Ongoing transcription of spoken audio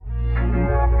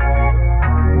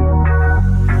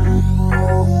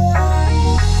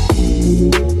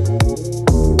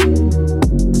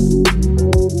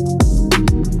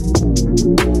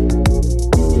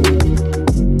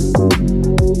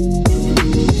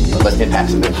let's impact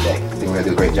some men today. I think we're going to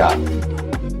do a great job.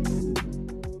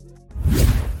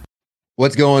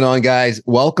 What's going on, guys?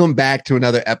 Welcome back to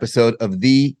another episode of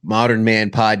the Modern Man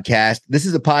Podcast. This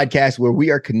is a podcast where we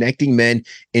are connecting men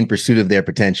in pursuit of their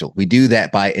potential. We do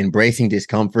that by embracing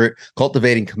discomfort,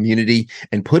 cultivating community,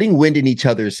 and putting wind in each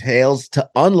other's sails to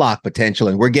unlock potential.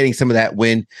 And we're getting some of that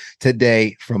wind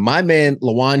today from my man,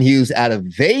 Lawan Hughes, out of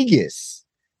Vegas,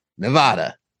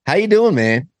 Nevada. How you doing,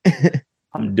 man?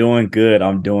 I'm doing good.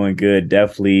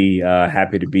 Definitely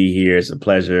happy to be here. It's a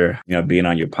pleasure, being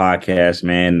on your podcast,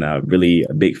 man. Really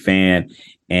a big fan.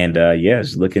 And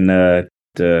just looking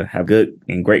to have good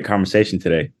and great conversation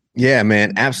today. Yeah,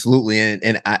 man, absolutely.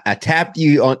 And I tapped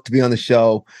you on to be on the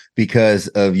show because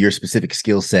of your specific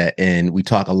skill set. And we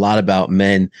talk a lot about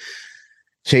men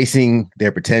chasing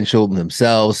their potential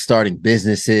themselves, starting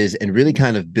businesses, and really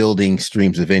kind of building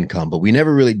streams of income. But we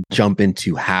never really jump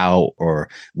into how or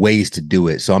ways to do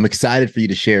it. So I'm excited for you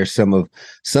to share some of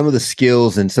the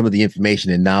skills and some of the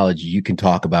information and knowledge you can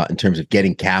talk about in terms of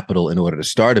getting capital in order to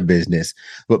start a business.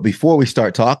 But before we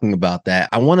start talking about that,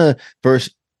 I want to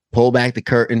first pull back the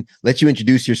curtain, let you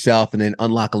introduce yourself, and then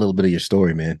unlock a little bit of your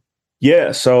story, man.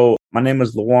 Yeah. So my name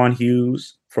is Lawan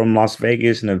Hughes from Las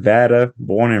Vegas, Nevada,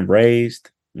 born and raised.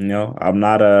 I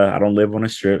don't live on a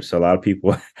strip. So a lot of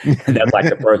people, that's like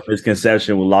the first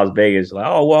misconception with Las Vegas. Like,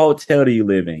 oh, what hotel do you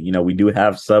live in? We do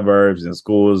have suburbs and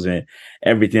schools and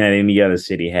everything that any other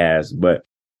city has. But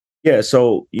yeah,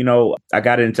 so, I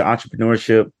got into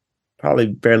entrepreneurship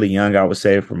probably fairly young, I would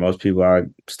say, for most people. I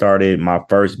started my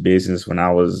first business when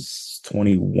I was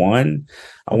 21,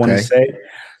 I want to say.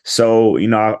 So,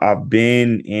 I've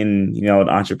been in, the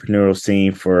entrepreneurial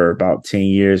scene for about 10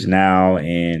 years now,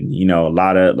 and, a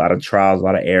lot of trials, a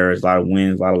lot of errors, a lot of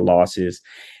wins, a lot of losses.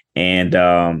 And,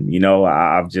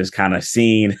 I've just kind of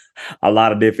seen a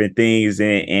lot of different things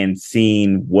and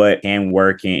seen what can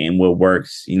work and what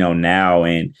works, now.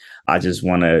 And I just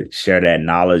want to share that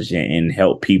knowledge and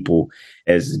help people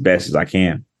as best as I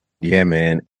can. Yeah,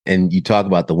 man. And you talk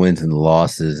about the wins and the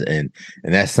losses, and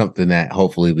that's something that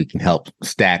hopefully we can help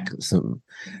stack some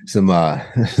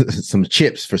some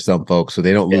chips for some folks, so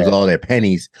they don't lose all their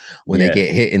pennies when they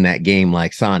get hit in that game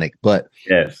like Sonic. But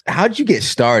how did you get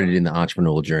started in the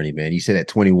entrepreneurial journey, man? You said at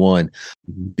 21,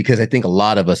 because I think a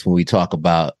lot of us, when we talk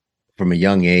about from a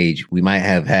young age, we might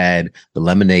have had the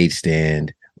lemonade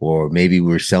stand, or maybe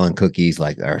we were selling cookies,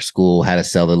 like our school had to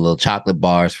sell the little chocolate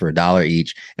bars for $1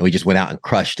 each, and we just went out and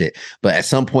crushed it. But at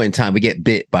some point in time, we get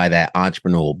bit by that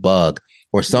entrepreneurial bug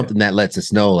or something that lets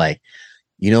us know, like,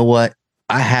 you know what?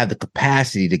 I have the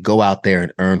capacity to go out there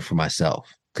and earn for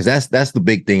myself. Because that's the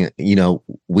big thing,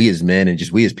 we as men and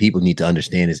just we as people need to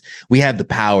understand is we have the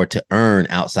power to earn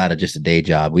outside of just a day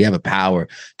job. We have a power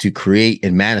to create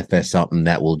and manifest something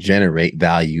that will generate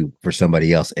value for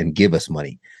somebody else and give us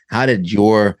money. How did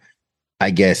your,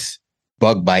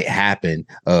 bug bite happen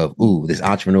of, this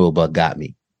entrepreneurial bug got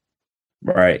me?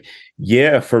 Right.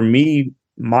 Yeah. For me,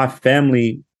 my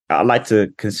family, I like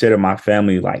to consider my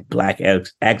family like Black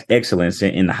excellence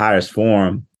in the highest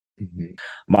form.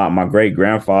 My great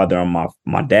grandfather on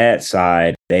my dad's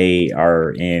side, they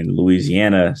are in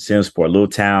Louisiana, Simmsport, little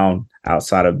town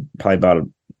outside of probably about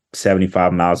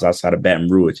 75 miles outside of Baton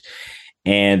Rouge.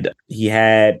 And he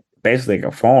had basically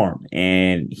like a farm,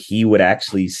 and he would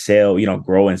actually sell,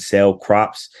 grow and sell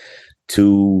crops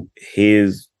to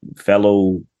his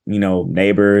fellow,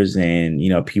 neighbors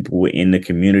and, people in the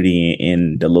community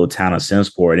in the little town of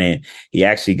Simmsport. And he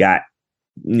actually got,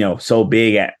 so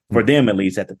big for them, at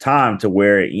least at the time, to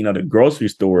where, the grocery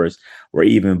stores were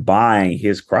even buying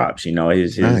his crops,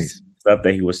 his nice stuff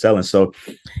that he was selling. So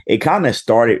it kind of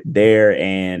started there,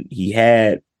 and he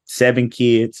had 7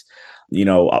 kids,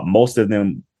 most of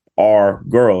them are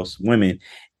girls, women.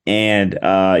 And,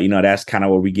 that's kind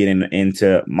of where we get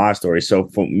into my story. So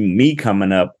for me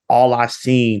coming up, all I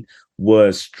seen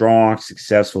was strong,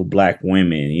 successful Black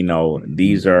women.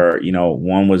 These are,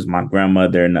 one was my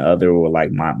grandmother and the other were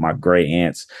like my great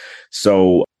aunts.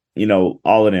 So,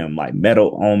 all of them like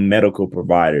medical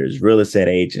providers, real estate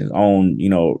agents,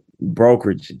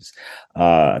 brokerages,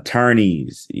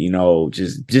 attorneys,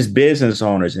 just business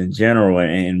owners in general,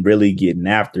 and really getting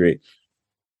after it.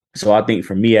 So I think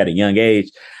for me at a young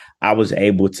age, I was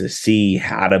able to see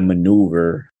how to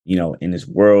maneuver, in this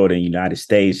world in the United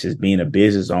States, just being a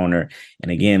business owner.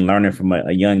 And again, learning from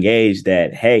a young age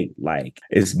that, hey, like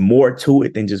it's more to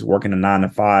it than just working a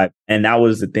 9-to-5. And that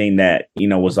was the thing that,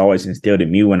 was always instilled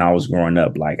in me when I was growing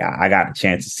up. Like I got a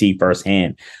chance to see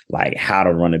firsthand, like how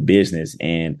to run a business.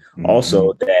 And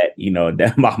also that,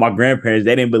 that my grandparents,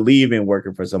 they didn't believe in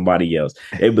working for somebody else.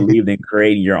 They believed in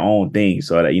creating your own thing.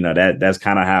 So that, that's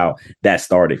kind of how that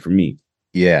started for me.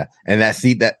 Yeah. And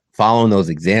that following those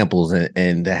examples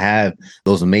and to have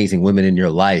those amazing women in your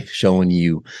life showing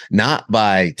you, not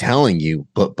by telling you,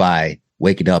 but by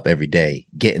waking up every day,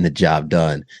 getting the job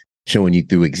done, showing you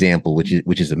through example,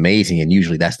 which is amazing. And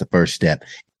usually that's the first step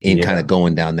in kind of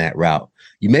going down that route.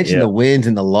 You mentioned the wins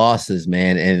and the losses,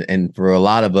 man. And for a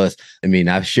lot of us, I mean,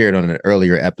 I've shared on an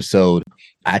earlier episode,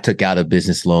 I took out a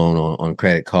business loan on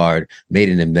credit card, made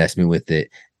an investment with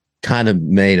it, kind of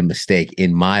made a mistake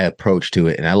in my approach to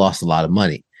it, and I lost a lot of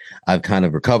money. I've kind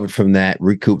of recovered from that,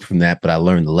 recouped from that, but I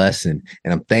learned the lesson,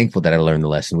 and I'm thankful that I learned the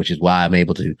lesson, which is why I'm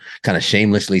able to kind of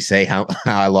shamelessly say how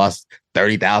I lost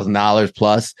 $30,000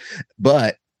 plus,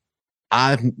 but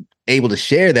I'm able to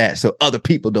share that so other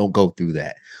people don't go through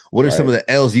that. What are some of the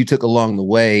L's you took along the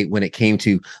way when it came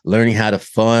to learning how to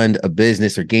fund a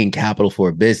business or gain capital for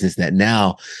a business that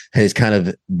now has kind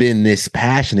of been this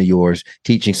passion of yours,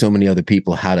 teaching so many other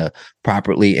people how to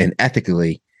properly and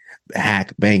ethically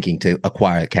hack banking to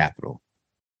acquire capital?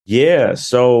 Yeah.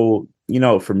 So,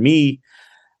 for me,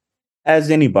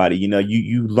 as anybody,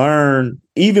 you learn,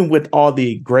 even with all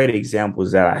the great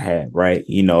examples that I had, right?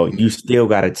 You still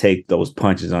got to take those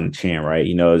punches on the chin, right?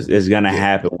 It's going to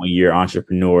happen when you're an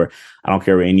entrepreneur. I don't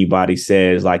care what anybody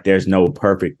says, like there's no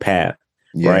perfect path,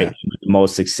 right? The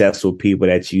most successful people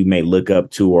that you may look up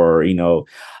to or,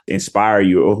 inspire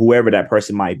you or whoever that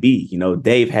person might be,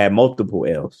 they've had multiple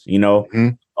L's,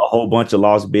 a whole bunch of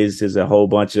lost businesses, a whole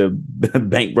bunch of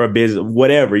bankrupt business,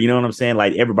 whatever, you know what I'm saying?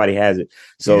 Like everybody has it.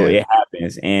 So it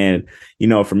happens. And,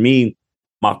 for me,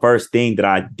 my first thing that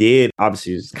I did,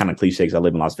 obviously it's kind of cliche because I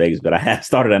live in Las Vegas, but I had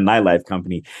started a nightlife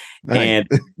company and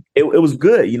it was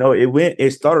good.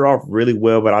 It started off really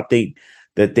well, but I think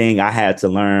the thing I had to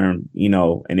learn,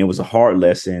 and it was a hard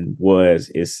lesson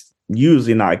it's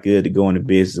usually not good to go into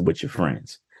business with your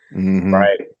friends.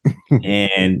 Right.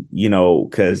 And,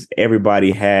 because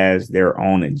everybody has their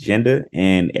own agenda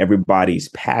and everybody's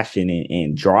passion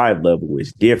and drive level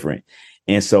is different.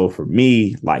 And so for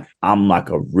me, like, I'm like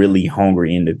a really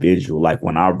hungry individual. Like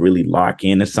when I really lock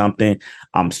into something,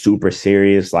 I'm super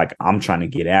serious. Like I'm trying to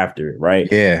get after it. Right.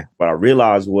 Yeah. What I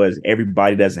realized was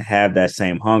everybody doesn't have that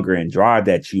same hunger and drive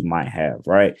that you might have.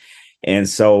 Right. And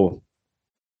so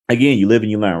again, you live and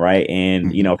you learn, right?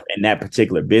 And, in that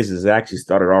particular business, it actually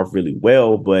started off really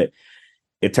well, but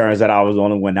it turns out I was the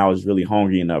only one that was really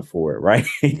hungry enough for it, right?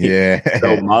 Yeah.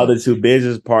 So my other two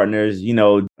business partners,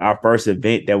 our first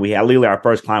event that we had, literally our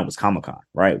first client was Comic-Con,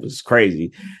 right? It was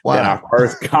crazy. Wow. That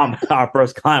our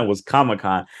first client was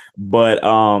Comic-Con. But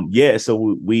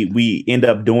so we end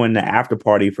up doing the after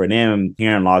party for them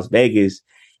here in Las Vegas.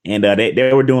 And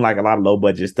they were doing like a lot of low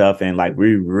budget stuff. And like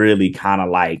we really kind of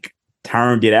like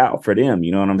turned it out for them.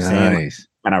 You know what I'm saying? Like,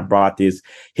 and I brought this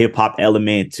hip hop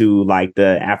element to like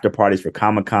the after parties for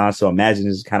Comic-Con. So imagine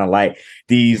it's kind of like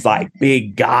these like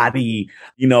big gaudy,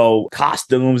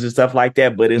 costumes and stuff like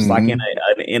that. But it's like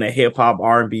in a hip hop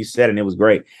R&B setting. It was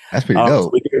great. That's pretty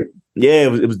dope.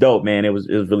 Yeah, it was dope, man. It was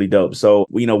really dope. So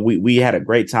we had a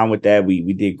great time with that.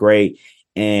 We did great.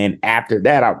 And after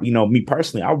that, me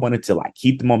personally, I wanted to like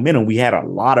keep the momentum. We had a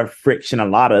lot of friction, a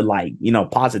lot of like,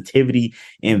 positivity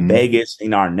in Vegas.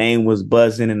 Our name was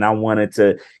buzzing and I wanted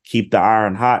to keep the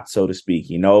iron hot, so to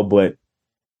speak, but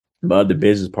my other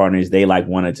business partners, they like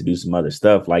wanted to do some other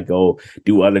stuff, like go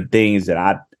do other things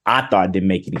that I thought didn't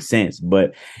make any sense.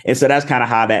 And so that's kind of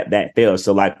how that fell.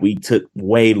 So like we took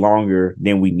way longer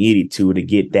than we needed to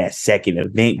get that second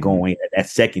event going, that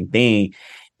second thing.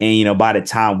 And, by the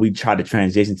time we tried to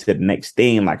transition to the next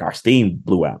thing, like our steam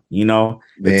blew out, Man.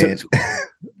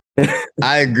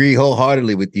 I agree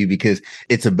wholeheartedly with you because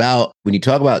it's about when you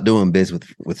talk about doing business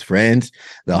with friends,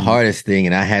 the hardest thing.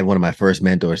 And I had one of my first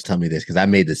mentors tell me this because I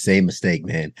made the same mistake,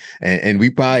 man. And we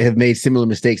probably have made similar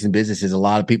mistakes in businesses. A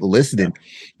lot of people listening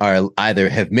are either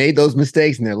have made those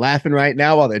mistakes and they're laughing right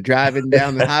now while they're driving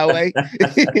down the highway,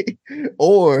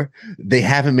 or they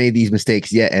haven't made these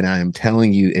mistakes yet. And I am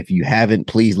telling you, if you haven't,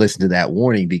 please listen to that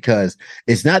warning because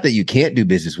it's not that you can't do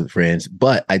business with friends,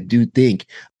 but I do think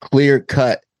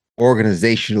clear-cut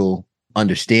organizational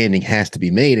understanding has to be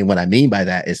made. And what I mean by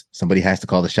that is somebody has to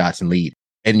call the shots and lead.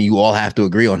 And you all have to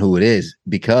agree on who it is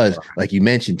because like you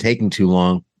mentioned, taking too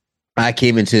long, I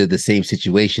came into the same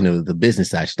situation of the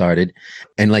business I started.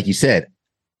 And like you said,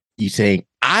 you saying,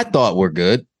 I thought we're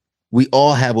good. We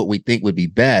all have what we think would be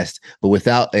best, but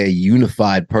without a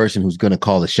unified person who's going to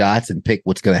call the shots and pick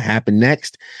what's going to happen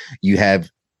next, you have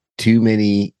too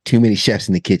many chefs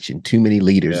in the kitchen, too many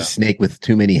leaders, a snake with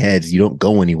too many heads. You don't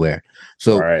go anywhere.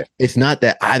 So it's not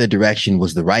that either direction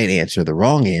was the right answer, or the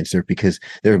wrong answer, because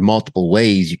there are multiple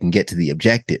ways you can get to the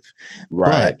objective.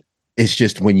 Right. But It's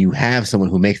just when you have someone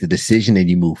who makes the decision and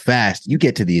you move fast, you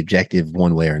get to the objective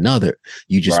one way or another.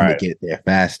 You just Right. make it there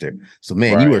faster. So,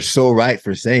 man, Right. you are so right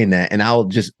for saying that. And I'll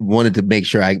just wanted to make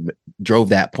sure I drove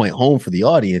that point home for the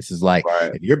audience. Is like,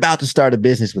 Right. if you're about to start a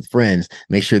business with friends,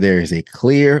 make sure there is a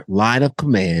clear line of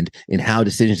command in how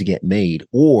decisions get made,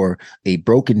 or a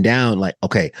broken down, like,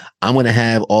 okay, I'm going to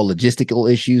have all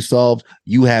logistical issues solved.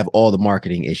 You have all the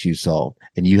marketing issues solved,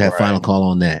 and you have Right. final call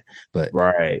on that. But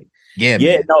Right. yeah,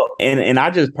 Yeah, man. no, and I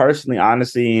just personally,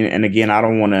 honestly, and again, I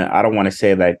don't want to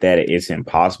say like that it's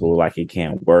impossible, like it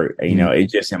can't work. You know,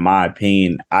 it's just, in my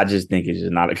opinion, I just think it's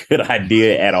just not a good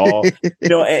idea at all. You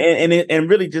know, and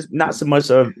really just not so much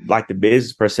of like the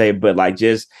business per se, but like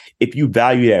just if you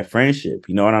value that friendship,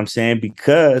 you know what I'm saying?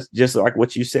 Because just like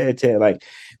what you said, Ted, like,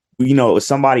 you know,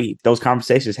 somebody, those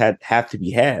conversations have to be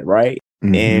had, right?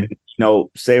 And you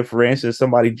know, say for instance,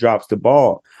 somebody drops the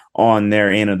ball on their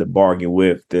end of the bargain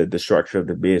with the structure of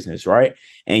the business, right?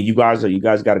 And you guys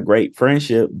got a great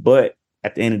friendship, but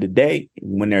at the end of the day,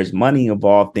 when there's money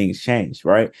involved, things change,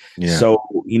 right? Yeah. So,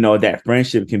 you know, that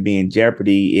friendship can be in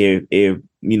jeopardy if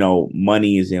you know,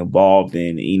 money is involved,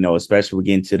 and, you know, especially we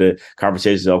get into the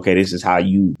conversations, okay, this is how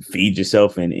you feed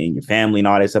yourself and your family and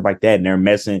all that stuff like that, and they're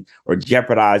messing or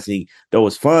jeopardizing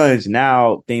those funds.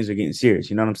 Now things are getting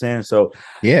serious. You know what I'm saying? So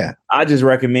Yeah. I just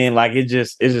recommend, like, it's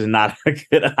just not a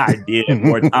good idea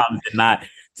more times than not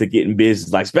to get in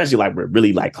business, like, especially like we're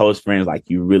really like close friends, like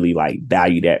you really like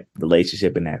value that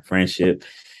relationship and that friendship.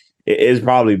 It's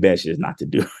probably best just not to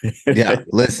do it. Yeah.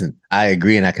 Listen, I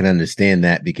agree, and I can understand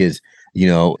that because, you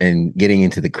know, and getting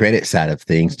into the credit side of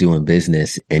things, doing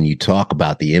business, and you talk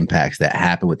about the impacts that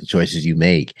happen with the choices you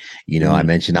make. You know, I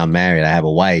mentioned I'm married, I have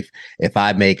a wife. If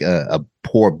I make a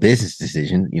poor business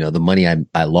decision, you know, the money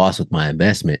I lost with my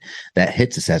investment, that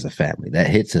hits us as a family, that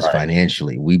hits us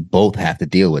financially. We both have to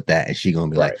deal with that. And she's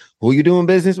gonna be like, who are you doing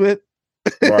business with?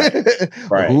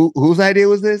 Right. Whose idea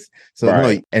was this? So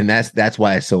no, and that's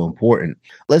why it's so important.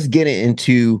 Let's get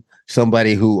into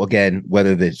somebody who, again,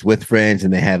 whether it's with friends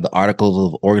and they have the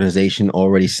articles of organization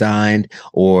already signed,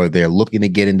 or they're looking to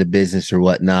get into business or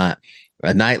whatnot,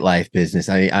 a nightlife business.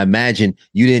 I imagine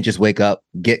you didn't just wake up,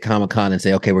 get Comic-Con and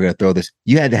say, okay, we're going to throw this.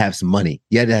 You had to have some money.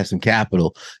 You had to have some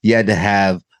capital. You had to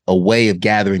have a way of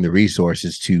gathering the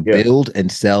resources to build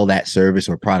and sell that service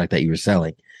or product that you were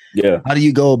selling. Yeah. How do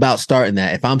you go about starting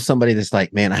that? If I'm somebody that's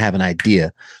like, man, I have an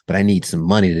idea, but I need some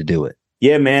money to do it.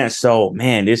 Yeah, man. So,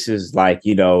 man, this is like,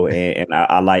 you know, and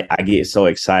I get so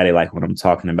excited, like when I'm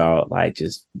talking about like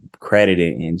just credit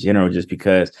in general, just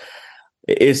because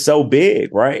it's so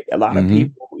big, right? A lot of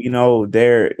people, you know,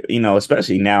 they're, you know,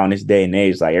 especially now in this day and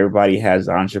age, like everybody has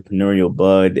the entrepreneurial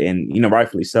bud, and, you know,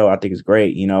 rightfully so. I think it's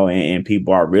great, you know, and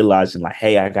people are realizing like,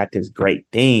 hey, I got this great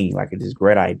thing, like this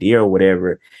great idea or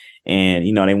whatever. And,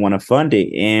 you know, they want to fund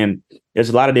it. And there's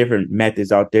a lot of different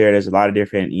methods out there. There's a lot of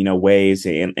different, you know, ways,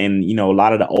 and, you know, a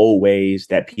lot of the old ways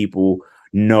that people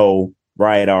know,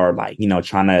 right, are like, you know,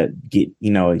 trying to get,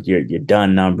 you know, your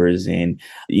done numbers and,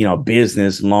 you know,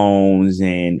 business loans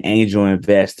and angel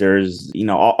investors, you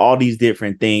know, all these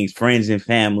different things, friends and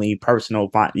family, personal,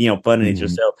 you know, funding it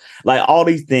yourself, like all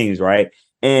these things, right?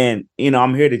 And, you know,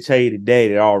 I'm here to tell you today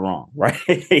they're all wrong, right?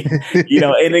 You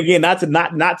know, and again, not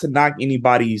to knock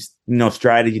anybody's, you know,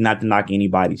 strategy, not to knock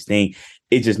anybody's thing.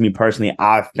 It's just me personally,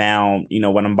 I've found, you know,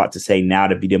 what I'm about to say now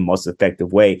to be the most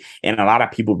effective way. And a lot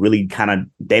of people really kind of,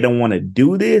 they don't want to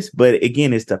do this, but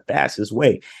again, it's the fastest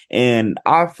way. And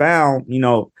I found, you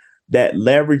know, that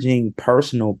leveraging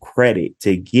personal credit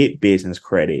to get business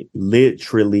credit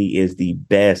literally is the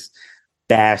best,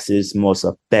 fastest, most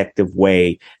effective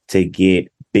way to get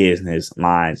business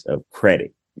lines of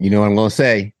credit. You know what I'm going to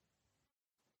say?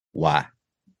 Why?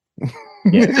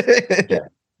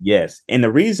 Yes. And the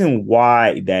reason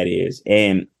why that is,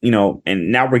 and, you know,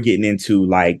 and now we're getting into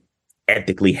like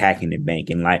ethically hacking the bank,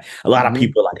 and like a lot of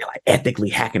people they're like ethically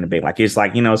hacking the bank. Like, it's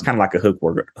like, you know, it's kind of like a hook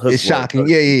word. It's shocking.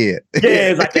 Yeah. Yeah.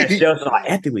 It's like that stuff,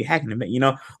 like ethically hacking the bank, you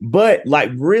know, but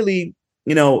like really,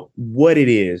 you know, what it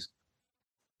is,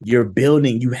 you're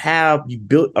building, you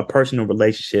built a personal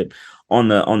relationship on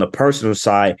the personal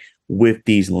side with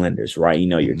these lenders, right? You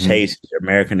know, your Chase, your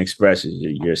American Expresses,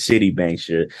 your Citibanks,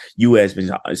 your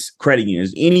U.S. credit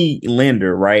unions, any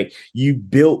lender, right? You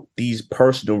built these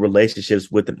personal relationships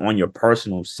with them on your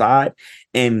personal side,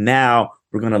 and now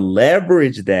we're going to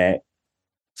leverage that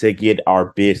to get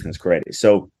our business credit.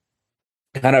 So,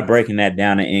 kind of breaking that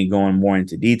down and going more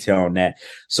into detail on that.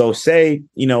 So say,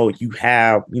 you know, you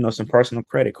have, you know, some personal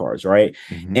credit cards, right?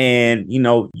 And, you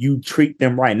know, you treat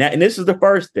them right now. And this is the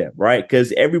first step, right?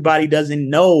 Because everybody doesn't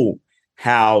know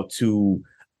how to,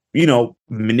 you know,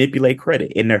 manipulate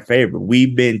credit in their favor.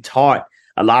 We've been taught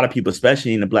a lot of people,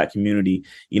 especially in the Black community,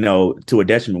 to a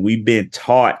detriment, we've been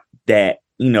taught that,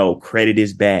 credit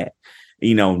is bad,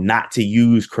 not to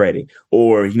use credit,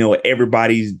 or,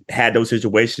 everybody's had those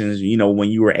situations, when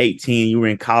you were 18, you were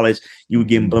in college, you were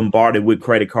getting bombarded with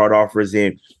credit card offers,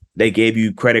 and they gave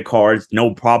you credit cards,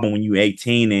 no problem, when you were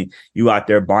 18 and you out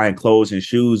there buying clothes and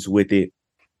shoes with it.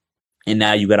 And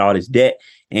now you got all this debt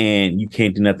and you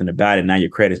can't do nothing about it. Now your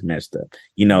credit's messed up.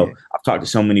 I've talked to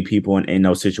so many people in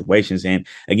those situations. And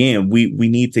again, we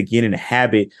need to get in the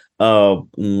habit of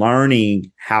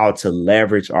learning how to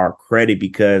leverage our credit,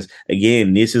 because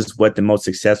again, this is what the most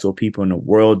successful people in the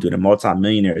world do. The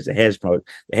multimillionaires, the hedge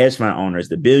fund owners,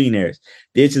 the billionaires.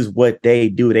 This is what they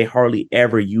do. They hardly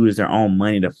ever use their own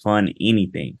money to fund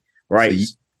anything. Right.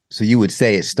 So you would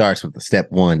say it starts with the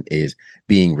step one is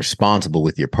being responsible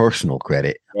with your personal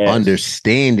credit,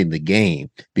 understanding the game,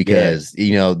 because,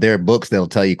 there are books that'll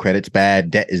tell you credit's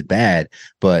bad, debt is bad.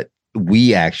 But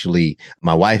we actually,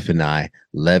 my wife and I,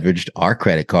 leveraged our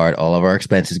credit card. All of our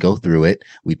expenses go through it.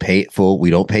 We pay it full. We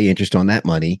don't pay interest on that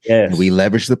money. Yes. And we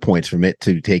leverage the points from it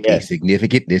to take a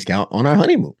significant discount on our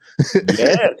honeymoon.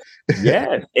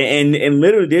 Yes. And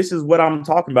literally, this is what I'm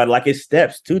talking about. Like, it's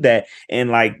steps to that.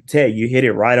 And like, Ted, you hit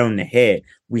it right on the head.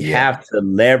 We have to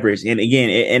leverage. And again,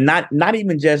 and not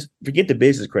even just forget the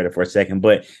business credit for a second,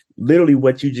 but literally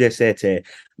what you just said, Ted,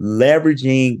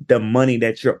 leveraging the money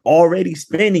that you're already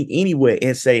spending anyway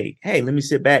and say, hey, let me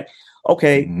sit back.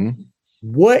 Okay,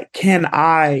 what can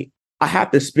I have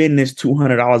to spend this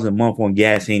 $200 a month on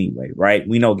gas anyway, right?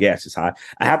 We know gas is high.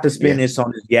 I have to spend this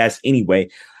on this gas anyway.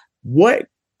 What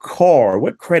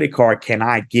credit card can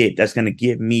I get that's going to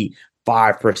give me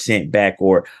 5% back,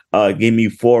 or give me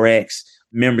 4x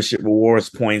membership rewards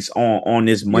points on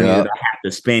this money that I have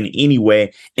to spend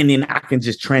anyway? And then I can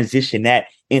just transition that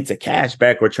into cash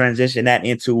back, or transition that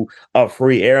into a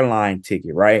free airline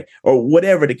ticket, right? Or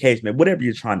whatever the case, man, whatever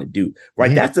you're trying to do,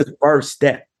 right? That's the first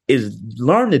step, is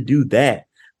learn to do that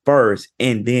first.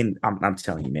 And then I'm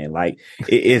telling you, man, like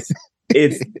it's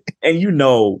and you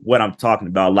know what I'm talking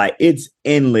about. Like, it's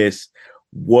endless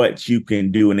what you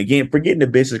can do. And again, forgetting the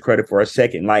business credit for a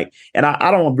second, like, and I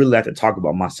don't really have to talk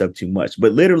about myself too much,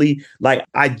 but literally, like,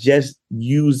 I just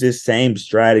use this same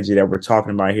strategy that we're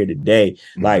talking about here today.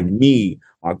 Like, me,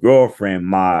 my girlfriend,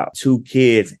 my 2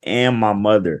 kids, and my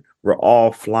mother were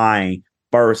all flying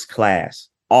first class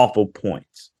off of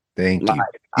points. Thank you.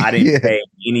 I didn't pay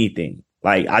anything.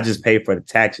 Like, I just paid for the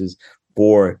taxes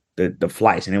for the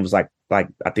flights, and it was like I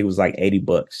think it was like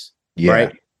 $80,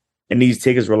 right? And these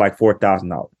tickets were like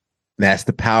 $4,000. That's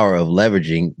the power of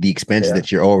leveraging the expenses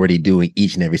that you're already doing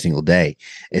each and every single day.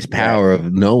 It's power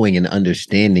of knowing and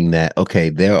understanding that, okay,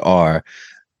 there are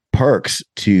perks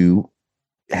to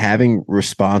having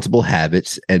responsible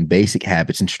habits and basic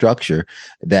habits and structure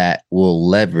that will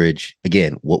leverage,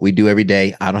 again, what we do every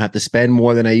day. I don't have to spend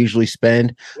more than I usually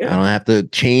spend. I don't have to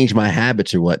change my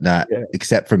habits or whatnot,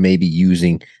 except for maybe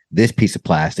using this piece of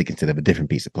plastic instead of a different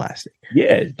piece of plastic.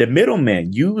 Yeah, the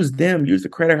middleman, use the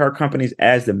credit card companies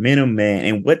as the middleman.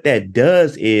 And what that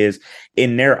does is,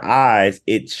 in their eyes,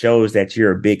 it shows that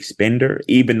you're a big spender,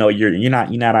 even though you're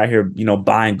not out here,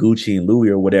 buying Gucci and Louis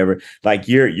or whatever. Like,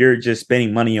 you're just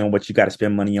spending money on what you got to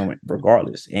spend money on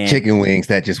regardless. And chicken wings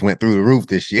that just went through the roof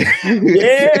this year.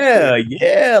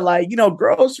 Like,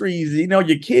 groceries,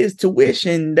 your kids'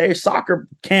 tuition, their soccer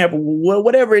camp,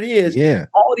 whatever it is. Yeah.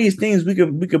 All these things we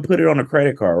could put it on a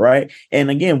credit card, right? And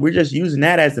again, we're just using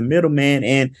that as the middleman.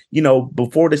 And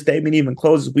before the statement even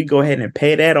closes, we go ahead and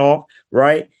pay that off,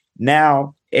 right?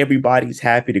 Now everybody's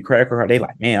happy. The credit card, they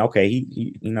like, man, okay,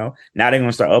 he now they're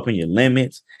gonna start upping your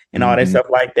limits and all that stuff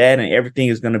like that, and everything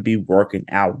is gonna be working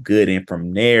out good. And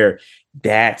from there,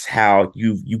 that's how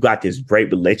you got this great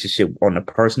relationship on the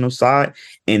personal side,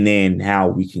 and then how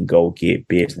we can go get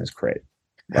business credit.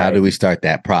 How do we start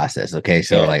that process? Okay.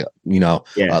 So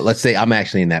let's say I'm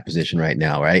actually in that position right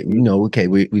now, right? Okay,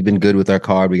 we've been good with our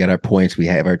card. We got our points. We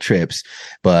have our trips,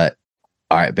 but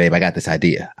all right, babe, I got this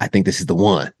idea. I think this is the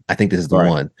one.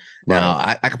 Now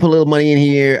I can put a little money in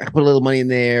here. I can put a little money in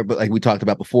there, but like we talked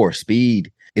about before,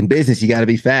 speed in business, you got to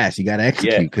be fast. You got to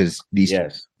execute, because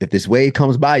if this wave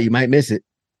comes by, you might miss it.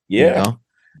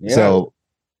 So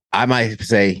I might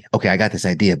say, okay, I got this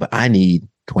idea, but I need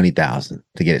 20,000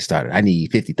 to get it started. I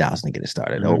need 50,000 to get it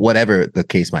started, or whatever the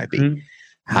case might be.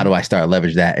 How do I start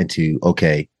leverage that into,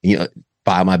 okay,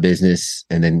 file my business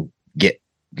and then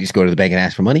just go to the bank and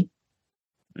ask for money?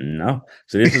 No.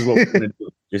 So this is what we're going to do.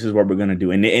 This is what we're going to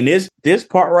do. And this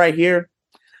part right here,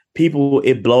 people,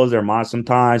 it blows their mind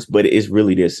sometimes, but it's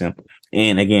really this simple.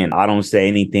 And again, I don't say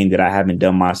anything that I haven't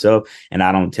done myself, and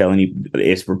I don't tell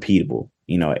it's repeatable.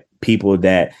 people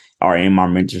that are in my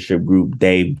mentorship group,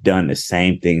 they've done the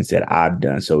same things that I've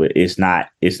done. So it's a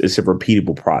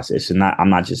repeatable process. And I'm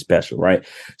not just special, right?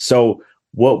 So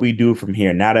what we do from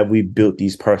here, now that we've built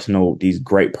these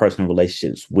great personal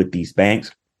relationships with these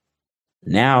banks,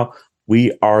 now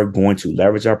we are going to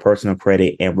leverage our personal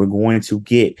credit and we're going to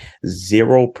get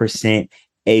 0%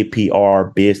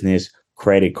 APR business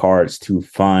credit cards to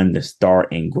fund the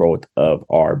start and growth of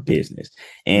our business.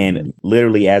 And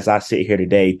literally, as I sit here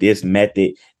today, this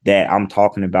method that I'm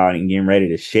talking about and getting ready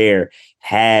to share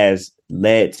has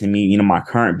led to me, my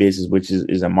current business, which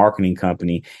is a marketing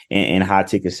company and high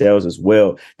ticket sales as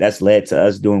well. That's led to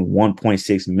us doing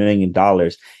 $1.6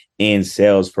 million in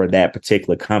sales for that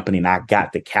particular company. And I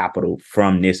got the capital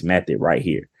from this method right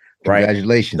here. Right.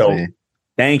 Congratulations, man.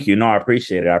 Thank you. No, I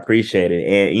appreciate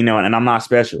it. And, and I'm not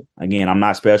special. Again, I'm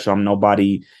not special. I'm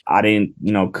nobody. I didn't,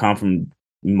 come from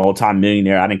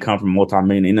multi-millionaire. I didn't come from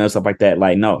multi-millionaire, stuff like that.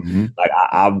 Like, no, like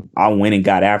I went and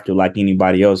got after like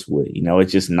anybody else would,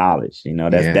 it's just knowledge,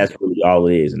 that's really all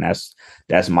it is. And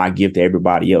that's my gift to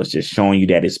everybody else, just showing you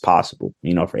that it's possible,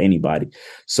 for anybody.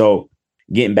 So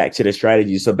getting back to the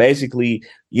strategy. So basically,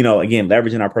 again,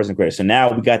 leveraging our personal credit. So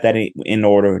now we got that in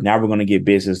order. Now we're going to get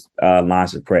business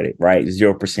lines of credit, right?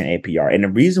 0% APR. And the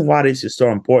reason why this is so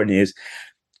important is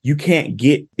you can't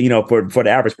get, for the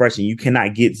average person, you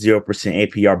cannot get 0%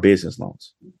 APR business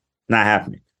loans. Not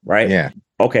happening, right? Yeah.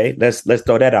 Okay, let's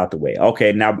throw that out the way.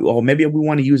 Okay, now, maybe we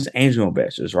want to use angel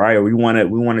investors, right? Or we want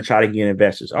to try to get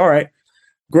investors. All right,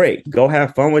 great. Go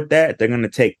have fun with that. They're going to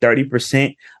take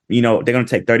 30%. They're going to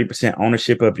take 30%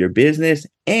 ownership of your business,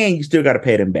 and you still got to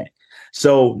pay them back.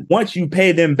 So once you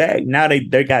pay them back, now they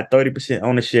got 30%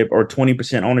 ownership or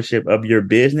 20% ownership of your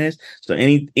business. So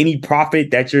any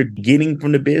profit that you're getting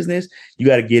from the business, you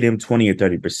got to get them 20 or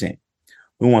 30%.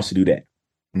 Who wants to do that?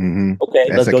 Mm-hmm. Okay,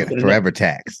 that's let's like go to the forever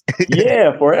tax.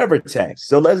 Yeah, forever tax.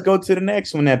 So let's go to the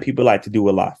next one that people like to do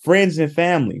a lot. Friends and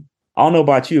family. I don't know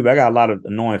about you, but I got a lot of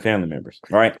annoying family members,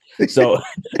 right? So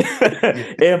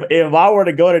if I were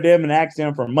to go to them and ask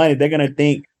them for money, they're going to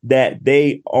think that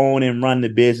they own and run the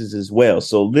business as well.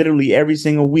 So literally every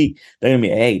single week, they're going to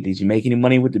be, hey, did you make any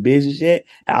money with the business yet?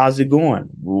 How's it going?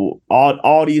 Well,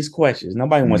 all these questions.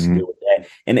 Nobody wants to deal with that.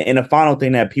 And the final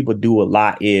thing that people do a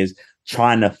lot is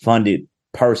trying to fund it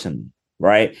personally.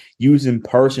 Right? Using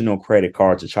personal credit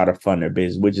cards to try to fund their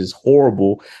business, which is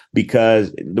horrible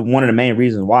because one of the main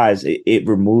reasons why is it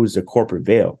removes the corporate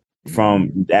veil from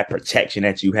that protection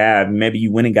that you have. Maybe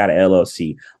you went and got an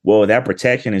LLC. Well, that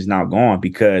protection is now gone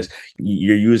because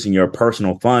you're using your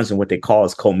personal funds and what they call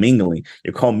is commingling.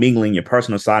 You're commingling your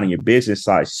personal side and your business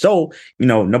side. So,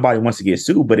 nobody wants to get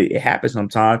sued, but it happens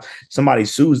sometimes. Somebody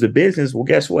sues the business. Well,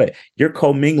 guess what? You're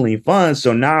commingling funds.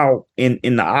 So now in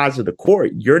the eyes of the court,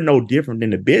 you're no different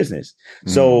than the business.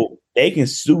 So they can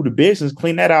sue the business,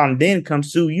 clean that out, and then come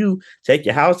sue you, take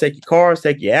your house, take your cars,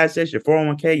 take your assets, your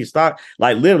 401k, your stock,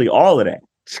 like literally all of that.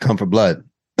 It's come for blood.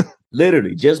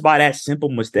 Literally, just by that simple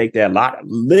mistake that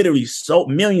so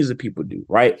millions of people do,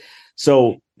 right?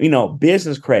 So,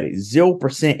 business credit, 0%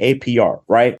 APR,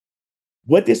 right?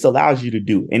 What this allows you to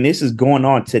do, and this is going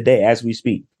on today as we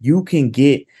speak, you can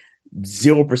get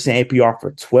 0% APR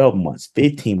for 12 months,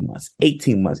 15 months,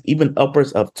 18 months, even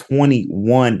upwards of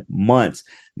 21 months,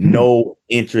 no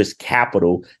interest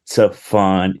capital to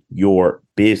fund your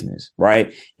business,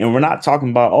 right? And we're not talking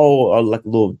about, like a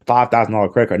little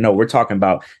 $5,000 credit card. No, we're talking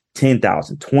about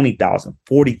 $10,000, $20,000,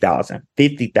 $40,000,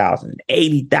 $50,000,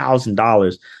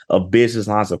 $80,000 of business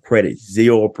lines of credit,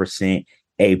 0%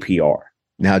 APR.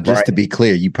 Now, just to be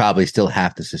clear, you probably still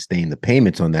have to sustain the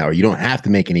payments on that, or you don't have to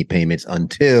make any payments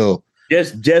until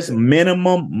just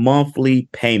minimum monthly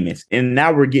payments. And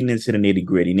now we're getting into the nitty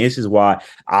gritty. And this is why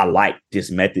I like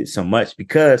this method so much,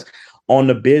 because on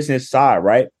the business side,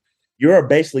 right, you're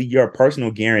basically your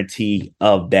personal guarantee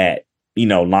of that,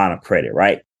 line of credit,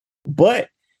 right? But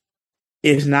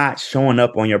it's not showing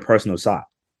up on your personal side.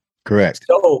 Correct.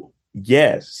 So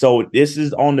yes. So this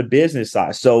is on the business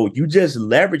side. So you just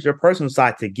leverage your personal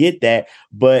side to get that.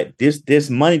 But this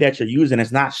money that you're using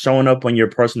is not showing up on your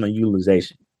personal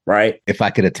utilization. Right. If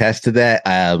I could attest to that,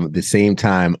 the same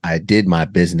time I did my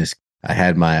business, I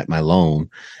had my loan,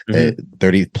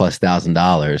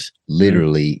 $30,000+,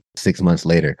 literally 6 months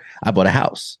later, I bought a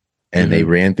house and they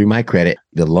ran through my credit.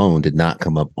 The loan did not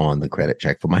come up on the credit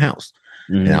check for my house.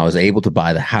 And I was able to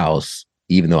buy the house,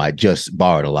 even though I just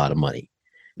borrowed a lot of money.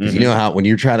 Because you know how when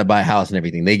you're trying to buy a house and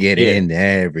everything, they get in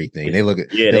everything. They look at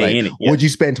they're they like, in it. What'd you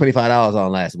spend $25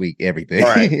 on last week? Everything.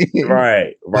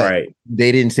 Right.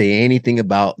 They didn't say anything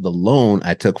about the loan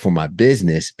I took for my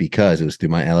business because it was through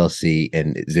my LLC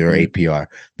and 0 APR,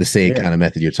 the same kind of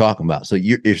method you're talking about. So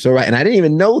you're so right. And I didn't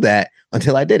even know that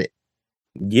until I did it.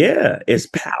 Yeah, it's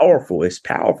powerful. It's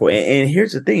powerful. And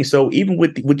here's the thing. So even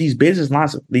with these business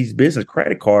lines, these business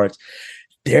credit cards,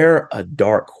 they're a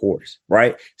dark horse,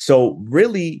 right? So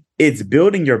really it's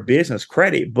building your business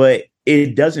credit, but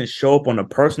it doesn't show up on the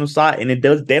personal side, and they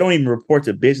don't even report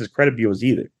to business credit bureaus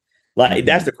either. Like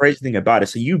that's the crazy thing about it.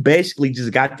 So you basically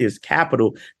just got this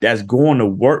capital that's going to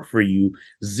work for you,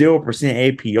 0%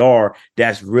 APR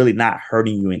that's really not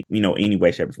hurting you in any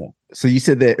way, shape, or form. So you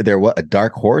said that they're what, a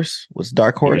dark horse? What's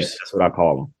dark horse? Yeah, that's what I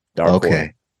call them. Dark horse.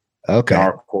 Okay.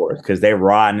 Dark horse, because they're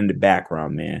riding in the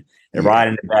background, man. They're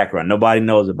riding in the background. Nobody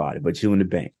knows about it, but you in the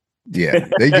bank. Yeah,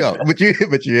 there you go. but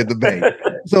you're in the bank.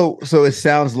 So it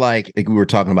sounds like we were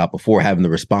talking about before, having the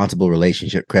responsible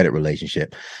credit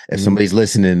relationship. If somebody's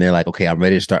listening and they're like, okay, I'm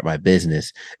ready to start my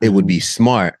business, it would be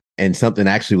smart. And something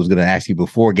actually was going to ask you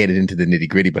before getting into the nitty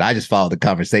gritty, but I just followed the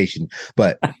conversation.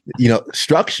 But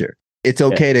structure. It's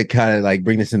okay to kind of like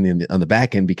bring this in on the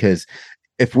back end, because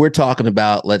if we're talking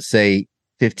about, let's say,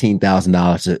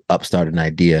 $15,000 to upstart an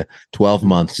idea, 12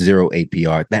 months, 0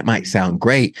 APR, that might sound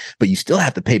great, but you still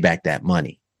have to pay back that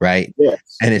money, right? Yes.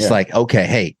 And it's like, okay,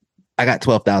 hey, I got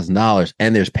 $12,000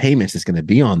 and there's payments that's going to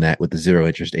be on that with the 0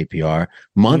 interest APR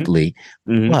monthly.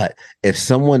 But if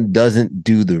someone doesn't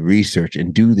do the research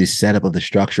and do the setup of the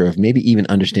structure of maybe even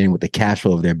understanding what the cash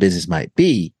flow of their business might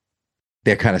be,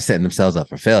 they're kind of setting themselves up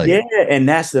for failure. Yeah, and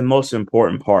that's the most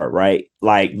important part, right?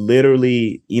 Like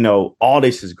literally, all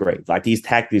this is great. Like these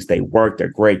tactics, they work, they're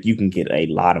great. You can get a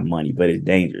lot of money, but it's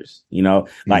dangerous, so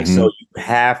you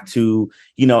have to,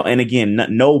 and again,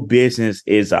 no business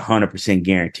is 100%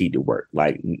 guaranteed to work.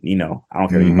 Like, I don't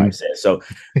care what anybody says. So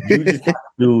you just have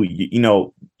to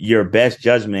do, your best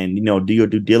judgment, do your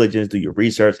due diligence, do your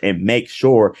research, and make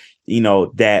sure,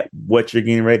 that what you're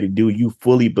getting ready to do, you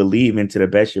fully believe into the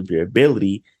best of your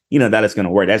ability, that it's going to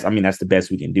work. That's the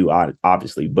best we can do,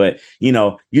 obviously. But, you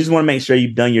just want to make sure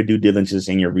you've done your due diligence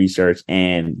and your research.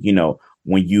 And,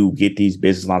 when you get these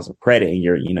business lines of credit and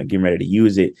you're, getting ready to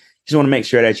use it, you just want to make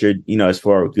sure that you're, it's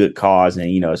for a good cause and,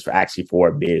 it's for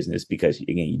a business, because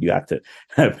again, you do have to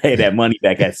pay that money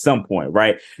back at some point.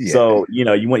 Right. Yeah. So,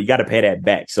 you got to pay that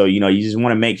back. So, you just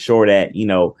want to make sure that,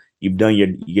 you've done you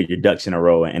get your ducks in a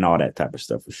row and all that type of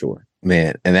stuff for sure.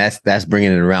 Man, and that's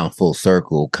bringing it around full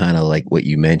circle, kind of like what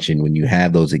you mentioned when you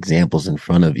have those examples in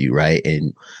front of you, right?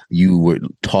 And you were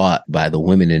taught by the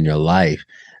women in your life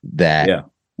that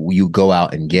you go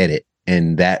out and get it.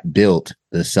 And that built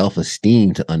the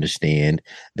self-esteem to understand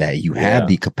that you have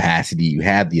the capacity, you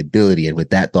have the ability. And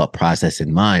with that thought process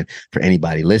in mind, for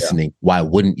anybody listening, why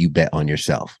wouldn't you bet on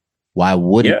yourself? Why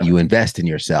wouldn't you invest in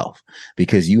yourself?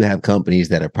 Because you have companies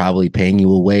that are probably paying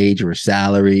you a wage or a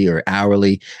salary or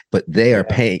hourly, but they are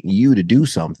paying you to do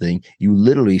something. You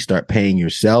literally start paying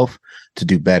yourself to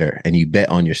do better, and you bet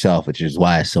on yourself, which is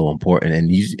why it's so important.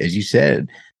 And as you said,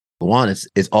 Luan,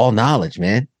 it's all knowledge,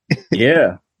 man.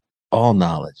 Yeah. All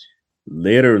knowledge.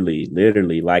 Literally.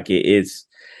 Like it's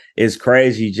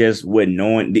crazy just with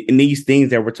knowing these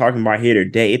things that we're talking about here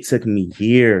today. It took me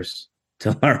years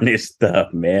to learn this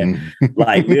stuff, man.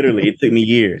 Like literally, it took me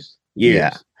years.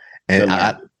 Yeah. And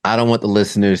I don't want the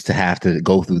listeners to have to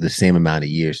go through the same amount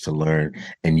of years to learn.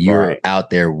 And you're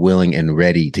out there willing and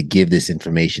ready to give this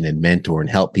information and mentor and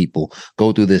help people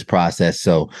go through this process.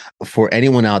 So for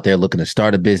anyone out there looking to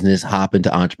start a business, hop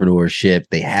into entrepreneurship,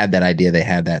 they have that idea, they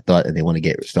have that thought, and they want to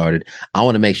get started. I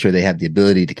want to make sure they have the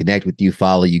ability to connect with you,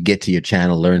 follow you, get to your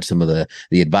channel, learn some of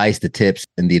the advice, the tips,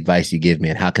 and the advice you give,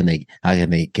 man. How can they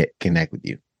connect with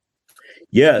you?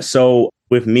 Yeah. So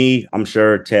with me, I'm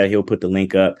sure Ted, he'll put the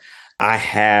link up. I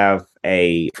have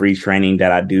a free training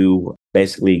that I do,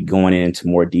 basically going into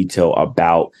more detail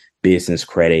about business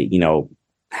credit,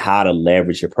 how to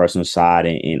leverage your personal side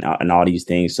and all these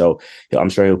things. So I'm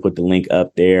sure he'll put the link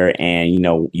up there, and,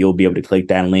 you'll be able to click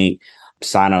that link,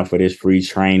 sign up for this free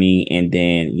training, and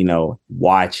then,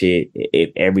 watch it. If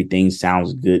everything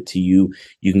sounds good to you,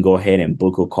 you can go ahead and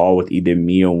book a call with either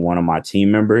me or one of my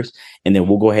team members. And then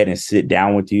we'll go ahead and sit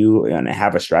down with you and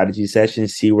have a strategy session,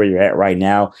 see where you're at right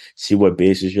now, see what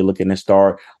business you're looking to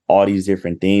start, all these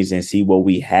different things, and see what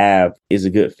we have is a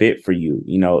good fit for you.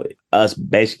 us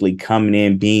basically coming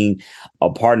in, being a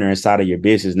partner inside of your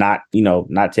business, not,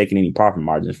 not taking any profit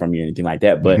margins from you or anything like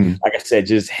that. But like I said,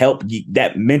 just help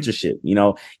that mentorship,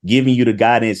 giving you the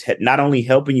guidance, not only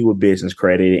helping you with business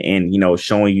credit and,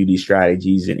 showing you these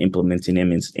strategies and implementing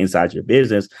them inside your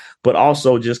business, but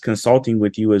also just consulting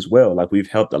with you as well. Like we've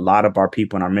helped a lot of our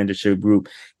people in our mentorship group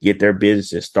get their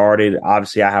businesses started.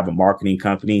 Obviously, I have a marketing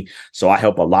company, so I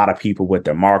help a lot of people with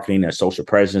their marketing, their social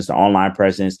presence, their online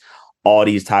presence, all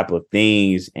these type of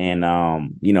things. And,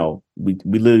 we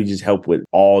literally just help with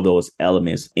all those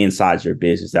elements inside your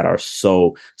business that are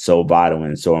so vital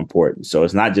and so important. So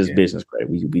it's not just business credit.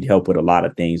 We help with a lot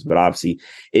of things, but obviously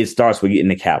it starts with getting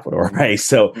the capital, right?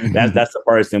 So that's the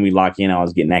first thing we lock in on,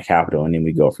 is getting that capital, and then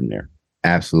we go from there.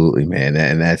 Absolutely, man.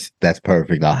 And that's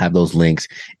perfect. I'll have those links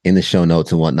in the show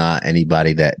notes and whatnot.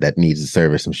 Anybody that needs a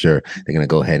service, I'm sure they're going to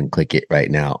go ahead and click it right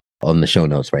now on the show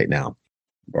notes right now.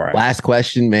 All right. Last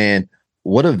question, man.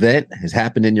 What event has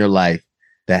happened in your life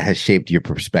that has shaped your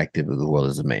perspective of the world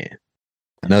as a man?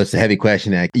 I know it's a heavy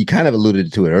question. You kind of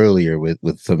alluded to it earlier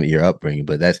with some of your upbringing,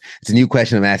 but it's a new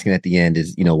question I'm asking at the end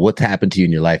is, what's happened to you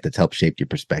in your life that's helped shape your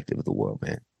perspective of the world,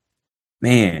 man?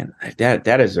 Man,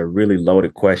 that is a really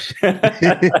loaded question.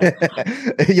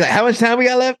 How much time we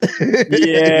got left?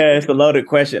 Yeah, it's a loaded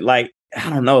question. Like, I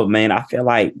don't know, man. I feel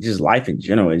like just life in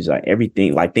general is like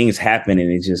everything, like things happen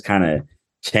and it just kind of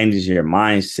changes your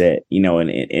mindset,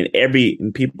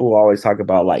 and people always talk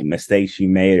about like mistakes you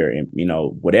made or,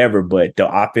 whatever, but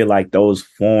I feel like those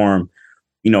form,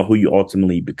 who you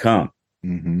ultimately become.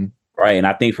 Mm-hmm. Right. And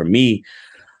I think for me,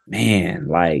 man,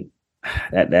 like,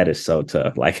 that is so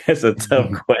tough. Like, it's a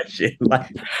tough question.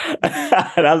 Like,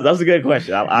 that's a good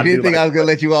question. I didn't think I was gonna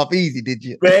let you off easy, did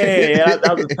you? Man,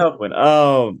 that was a tough one.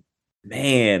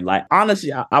 Man, like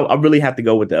honestly, I really have to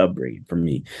go with the upbringing for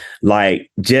me. Like,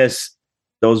 just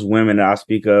those women that I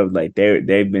speak of, like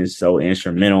they've been so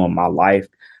instrumental in my life,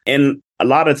 and a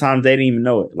lot of times they didn't even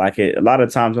know it. Like a lot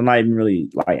of times I'm not even really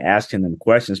like asking them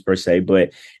questions per se,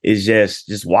 but it's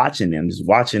just watching them, just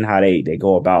watching how they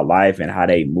go about life and how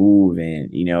they move, and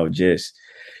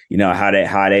how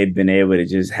they've been able to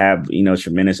just have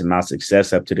tremendous amount of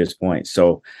success up to this point.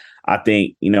 So I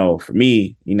think, for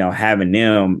me, having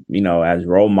them, as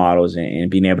role models and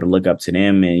being able to look up to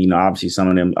them, and, obviously some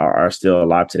of them are still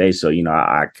alive today. So,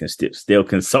 I can still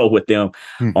consult with them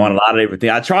on a lot of different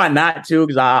things. I try not to,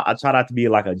 because I try not to be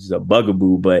like just a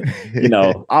bugaboo, but,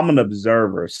 I'm an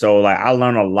observer. So like I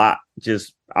learn a lot. I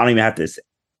don't even have to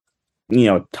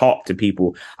talk to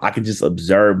people. I can just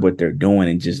observe what they're doing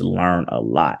and just learn a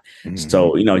lot. Mm-hmm.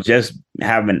 So, just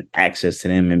having access to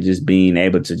them and just being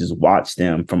able to just watch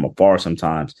them from afar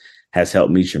sometimes has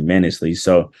helped me tremendously.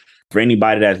 So for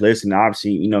anybody that's listening,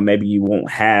 obviously, maybe you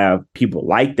won't have people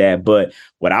like that, but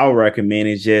what I would recommend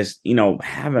is just,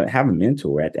 have a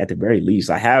mentor at the very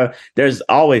least. There's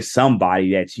always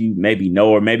somebody that you maybe know,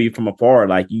 or maybe from afar,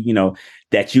 like,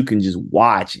 that you can just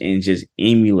watch and just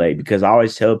emulate, because I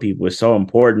always tell people it's so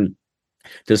important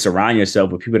to surround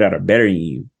yourself with people that are better than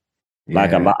you. Yeah.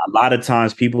 Like a lot of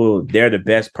times people, they're the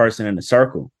best person in the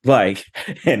circle, like,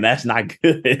 and that's not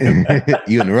good.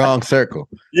 You're in the wrong circle.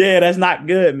 Yeah, that's not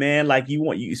good, man. Like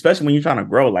especially when you're trying to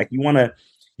grow, like you want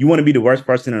to be the worst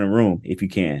person in the room if you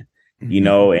can,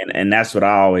 and that's what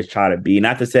I always try to be.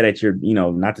 Not to say that you're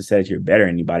better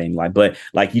than anybody in life, but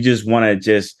like you just want to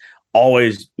just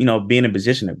always, be in a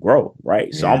position to grow.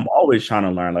 Right. So I'm always trying to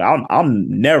learn. Like I'm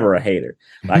never a hater.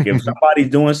 Like if somebody's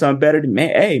doing something better than me,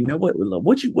 hey, man, what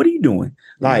are you doing?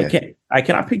 Like, can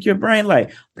I pick your brain?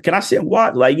 Like, can I sit and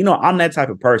watch? Like, I'm that type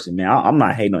of person, man. I'm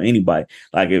not hating on anybody.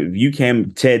 Like if you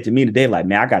came said to me today, like,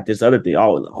 man, I got this other thing.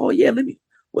 Oh yeah,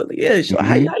 sure.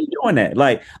 How you doing that?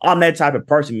 Like, I'm that type of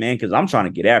person, man, because I'm trying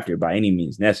to get after it by any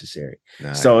means necessary.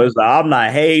 Nice. So it's like I'm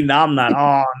not hating. I'm not.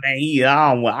 Oh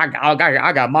man,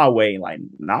 I got my way. Like,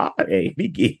 nah, hey,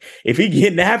 if he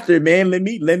getting after it, man,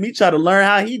 let me try to learn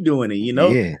how he doing it.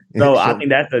 Yeah. So I think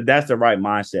that's the right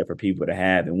mindset for people to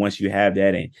have. And once you have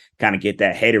that and kind of get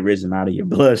that haterism out of your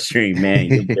bloodstream, man,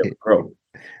 you'll be able to grow.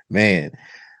 Man,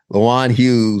 Lawan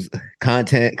Hughes,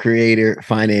 content creator,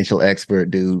 financial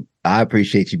expert, dude. I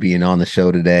appreciate you being on the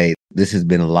show today. This has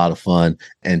been a lot of fun,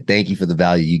 and thank you for the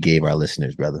value you gave our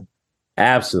listeners, brother.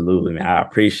 Absolutely, man. I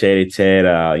appreciate it, Ted.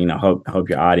 Hope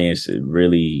your audience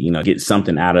really, get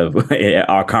something out of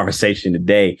our conversation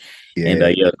today. Yeah. And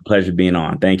it's a pleasure being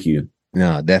on. Thank you.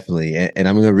 No, definitely. And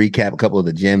I'm going to recap a couple of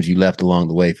the gems you left along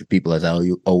the way for people, as I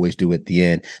always do at the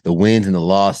end. The wins and the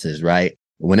losses, right?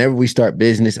 Whenever we start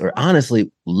business, or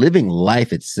honestly, living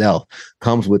life itself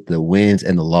comes with the wins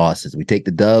and the losses. We take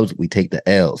the dubs, we take the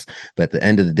L's, but at the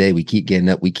end of the day, we keep getting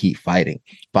up, we keep fighting,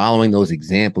 following those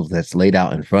examples that's laid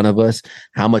out in front of us,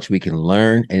 how much we can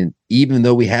learn. And even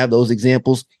though we have those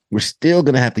examples, we're still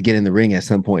going to have to get in the ring at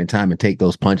some point in time and take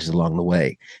those punches along the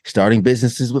way. Starting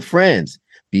businesses with friends.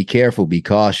 Be careful, be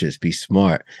cautious, be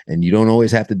smart. And you don't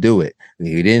always have to do it.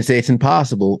 We didn't say it's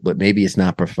impossible, but maybe it's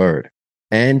not preferred.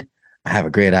 And I have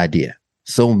a great idea.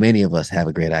 So many of us have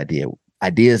a great idea.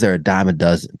 Ideas are a dime a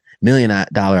dozen. $1 million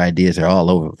ideas are all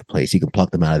over the place. You can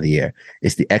pluck them out of the air.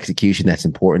 It's the execution that's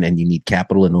important, and you need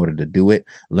capital in order to do it.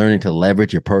 Learning to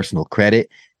leverage your personal credit.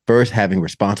 First, having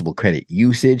responsible credit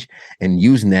usage and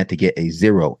using that to get a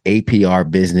 0 APR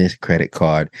business credit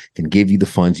card can give you the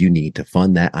funds you need to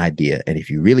fund that idea. And if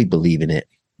you really believe in it,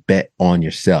 bet on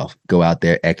yourself. Go out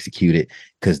there, execute it,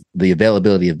 because the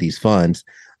availability of these funds,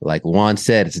 like Juan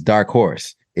said, it's a dark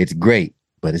horse. It's great,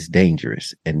 but it's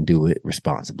dangerous, and do it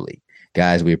responsibly.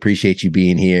 Guys, we appreciate you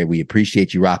being here. We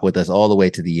appreciate you rock with us all the way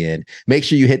to the end. Make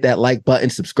sure you hit that like button,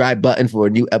 subscribe button for a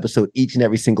new episode each and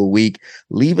every single week.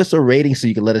 Leave us a rating so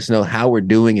you can let us know how we're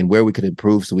doing and where we could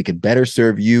improve so we can better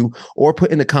serve you, or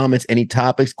put in the comments any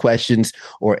topics, questions,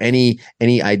 or any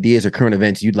ideas or current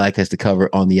events you'd like us to cover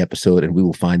on the episode, and we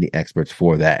will find the experts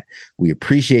for that. We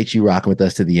appreciate you rocking with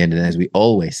us to the end. And as we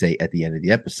always say at the end of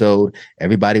the episode,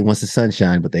 everybody wants the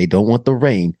sunshine, but they don't want the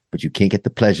rain, but you can't get the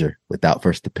pleasure without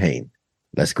first the pain.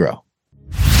 Let's grow.